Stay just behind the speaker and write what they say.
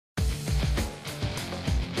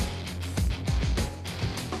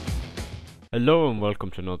Hello and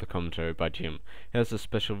welcome to another commentary by Jim. Here's a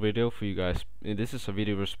special video for you guys. This is a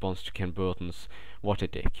video response to Ken Burton's What a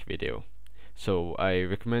Dick video. So I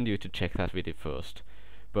recommend you to check that video first.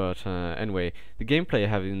 But anyway, the gameplay I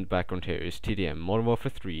have in the background here is TDM, Modern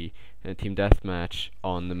Warfare 3, Team Deathmatch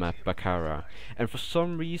on the map Bakara. And for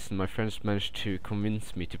some reason my friends managed to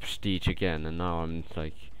convince me to prestige again, and now I'm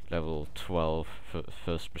like level 12 for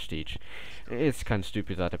first prestige. It's kind of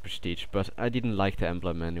stupid that I prestige, but I didn't like the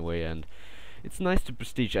emblem anyway, and it's nice to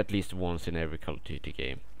prestige at least once in every Call of Duty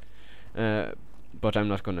game. But I'm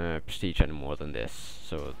not gonna prestige any more than this,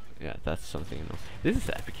 so yeah, that's something, you know. This is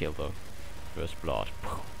epic kill though. First blood.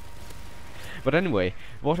 But anyway,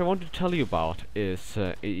 what I wanted to tell you about is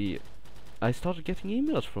I started getting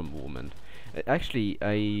emails from a woman. Actually,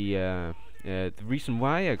 the reason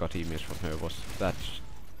why I got emails from her was that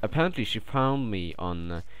apparently she found me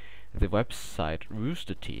on the website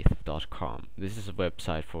roosterteeth.com. This is a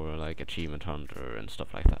website for like achievement hunter and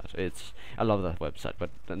stuff like that. I love that website, but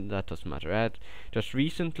that doesn't matter. I had just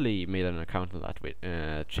recently made an account on that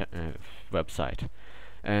website,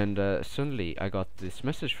 and suddenly I got this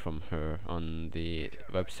message from her on the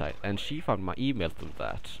website, and she found my email through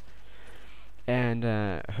that. And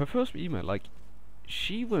her first email, like,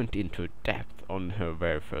 she went into depth on her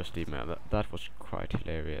very first email. That was quite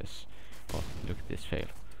hilarious. Oh, look at this fail.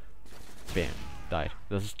 Bam, died.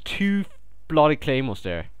 There's 2 bloody claymores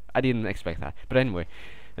there. I didn't expect that. But anyway,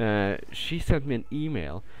 she sent me an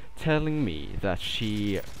email telling me that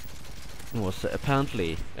she was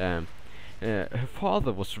apparently her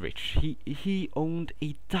father was rich. He owned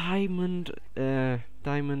a diamond.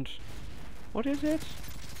 What is it?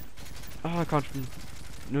 Oh, I can't.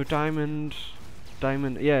 No, diamond.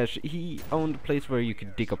 Yeah, he owned a place where you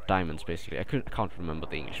could dig up diamonds. Basically, I can't remember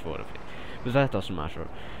the English word of it, but that doesn't matter.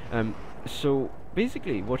 So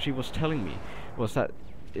basically, what she was telling me was that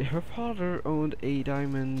her father owned a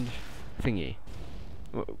diamond thingy.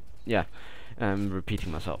 Yeah, I'm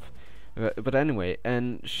repeating myself. But anyway,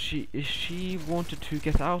 and she wanted to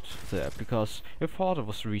get out there because her father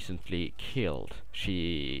was recently killed.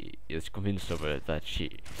 She is convinced of it that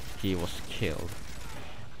he was killed,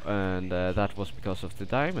 and that was because of the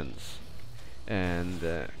diamonds.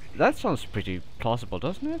 And that sounds pretty plausible,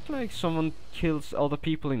 doesn't it? Like someone kills other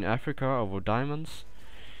people in Africa over diamonds.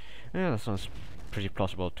 Yeah, that sounds pretty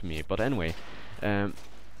plausible to me. But anyway, and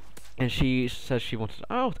she said she wanted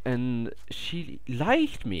out, and she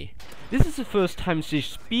liked me. This is the first time she's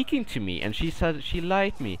speaking to me, and she said she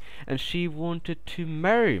liked me, and she wanted to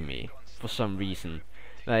marry me for some reason.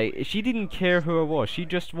 Like, she didn't care who I was, she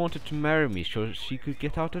just wanted to marry me so she could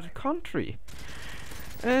get out of the country.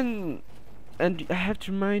 And I have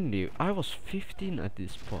to remind you, I was 15 at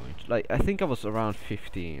this point. Like, I think I was around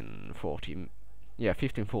 15, 14. Yeah,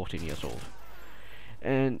 15, 14 years old.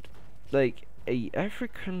 And, like, a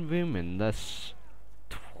African woman that's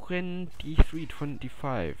 23,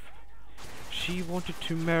 25. She wanted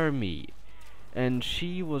to marry me. And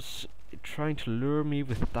she was trying to lure me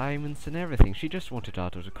with diamonds and everything. She just wanted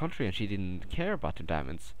out of the country and she didn't care about the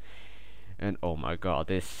diamonds. And oh my god,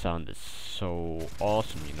 this sounded so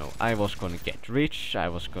awesome, you know. I was gonna get rich, I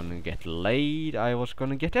was gonna get laid, I was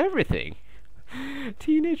gonna get everything.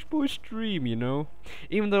 Teenage boy's dream, you know.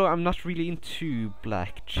 Even though I'm not really into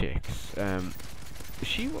black chicks,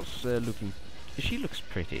 she was she looks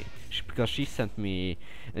pretty. Because she sent me,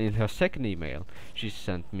 in her second email, she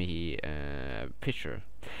sent me a picture.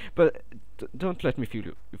 But don't let me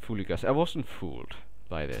fool you guys, I wasn't fooled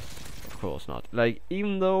by this, of course not. Like,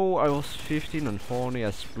 even though I was 15 and horny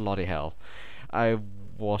as bloody hell, I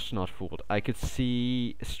was not fooled. I could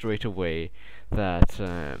see straight away that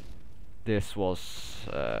this was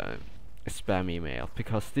a spam email,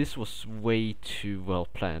 because this was way too well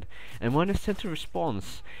planned. And when I sent a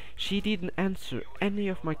response, she didn't answer any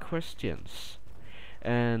of my questions.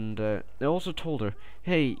 And I also told her,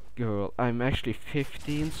 hey girl, I'm actually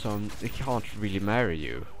 15, so I can't really marry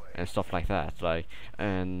you, and stuff like that. Like,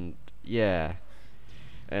 and yeah,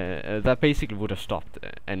 that basically would have stopped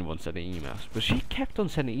anyone sending emails. But she kept on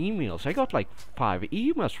sending emails. I got like 5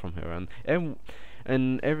 emails from her,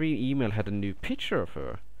 and every email had a new picture of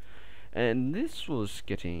her. And this was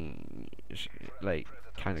getting like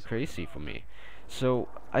kind of crazy for me. So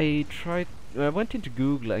I went into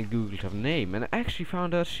Google and googled her name, and I actually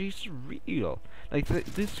found out she's real. Like,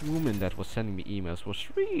 this woman that was sending me emails was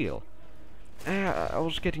real. I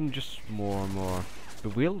was getting just more and more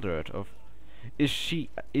bewildered of,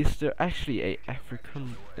 is there actually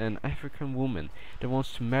an African woman that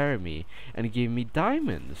wants to marry me and give me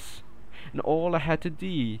diamonds? And all I had to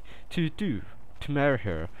do to marry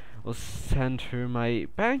her was send her my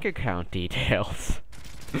bank account details.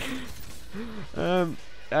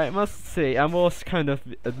 I must say I was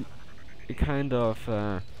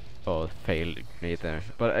well, failed me there,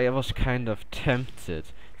 but I was kind of tempted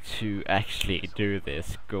to actually do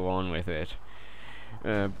this, go on with it,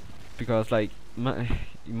 uh, because like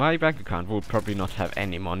my bank account would probably not have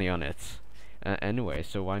any money on it anyway,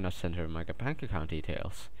 so why not send her my bank account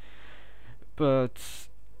details? But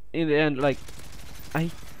in the end, like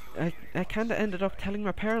I I kind of ended up telling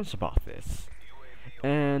my parents about this,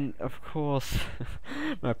 and of course,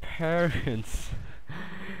 my parents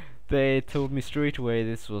they told me straight away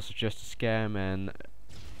this was just a scam, and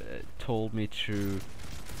told me to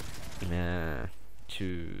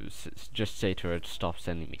just say to her to stop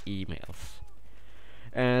sending me emails.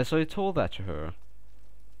 So I told that to her,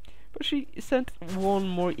 but she sent one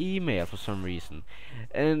more email for some reason,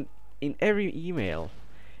 and in every email,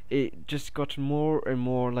 it just got more and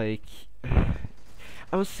more like.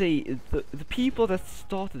 I would say the people that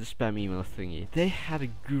started the spam email thingy, they had a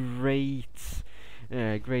great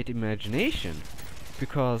imagination,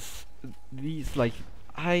 because these like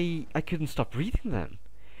I couldn't stop reading them.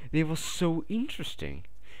 They were so interesting.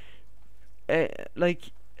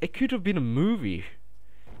 Like it could have been a movie.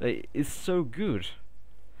 Like, it's so good.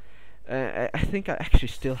 I think I actually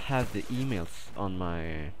still have the emails on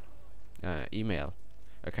my email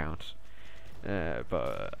account,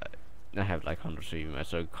 but I have like hundreds of emails,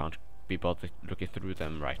 so I can't be bothered looking through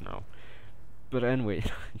them right now. But anyway,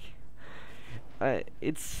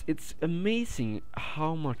 it's amazing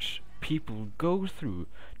how much people go through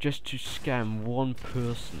just to scam one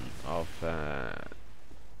person of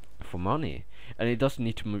for money, and it doesn't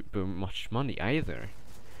need to be much money either.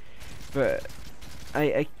 But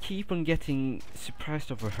I keep on getting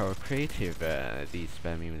surprised over how creative these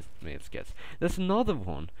spam emails get. There's another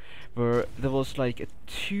one where there was like a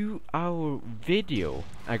 2-hour video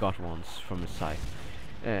I got once from a site.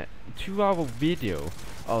 2-hour video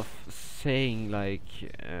of saying like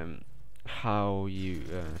how you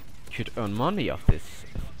could earn money off this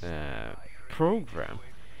program.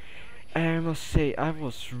 I must say I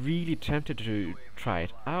was really tempted to try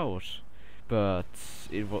it out, but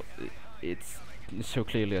it's so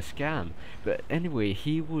clearly a scam. But anyway,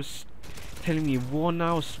 he was telling me 1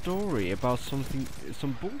 hour story about some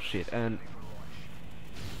bullshit, and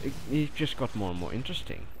it just got more and more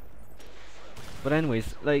interesting. But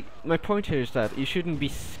anyways, like my point here is that you shouldn't be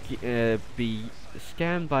scammed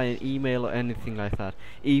by an email or anything like that,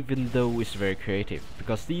 even though it's very creative,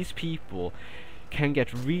 because these people can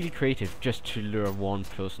get really creative just to lure one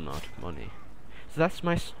person out of money. So that's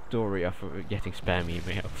my story of getting spam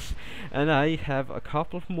emails, and I have a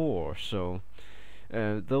couple of more. So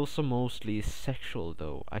those are mostly sexual,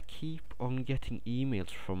 though. I keep on getting emails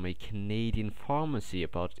from a Canadian pharmacy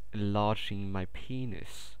about enlarging my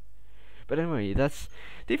penis. But anyway, that's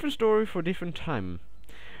different story for different time.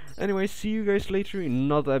 Anyway, see you guys later in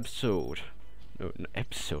another episode. No,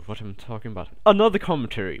 episode, what am I talking about? Another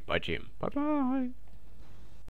commentary by Jim. Bye bye.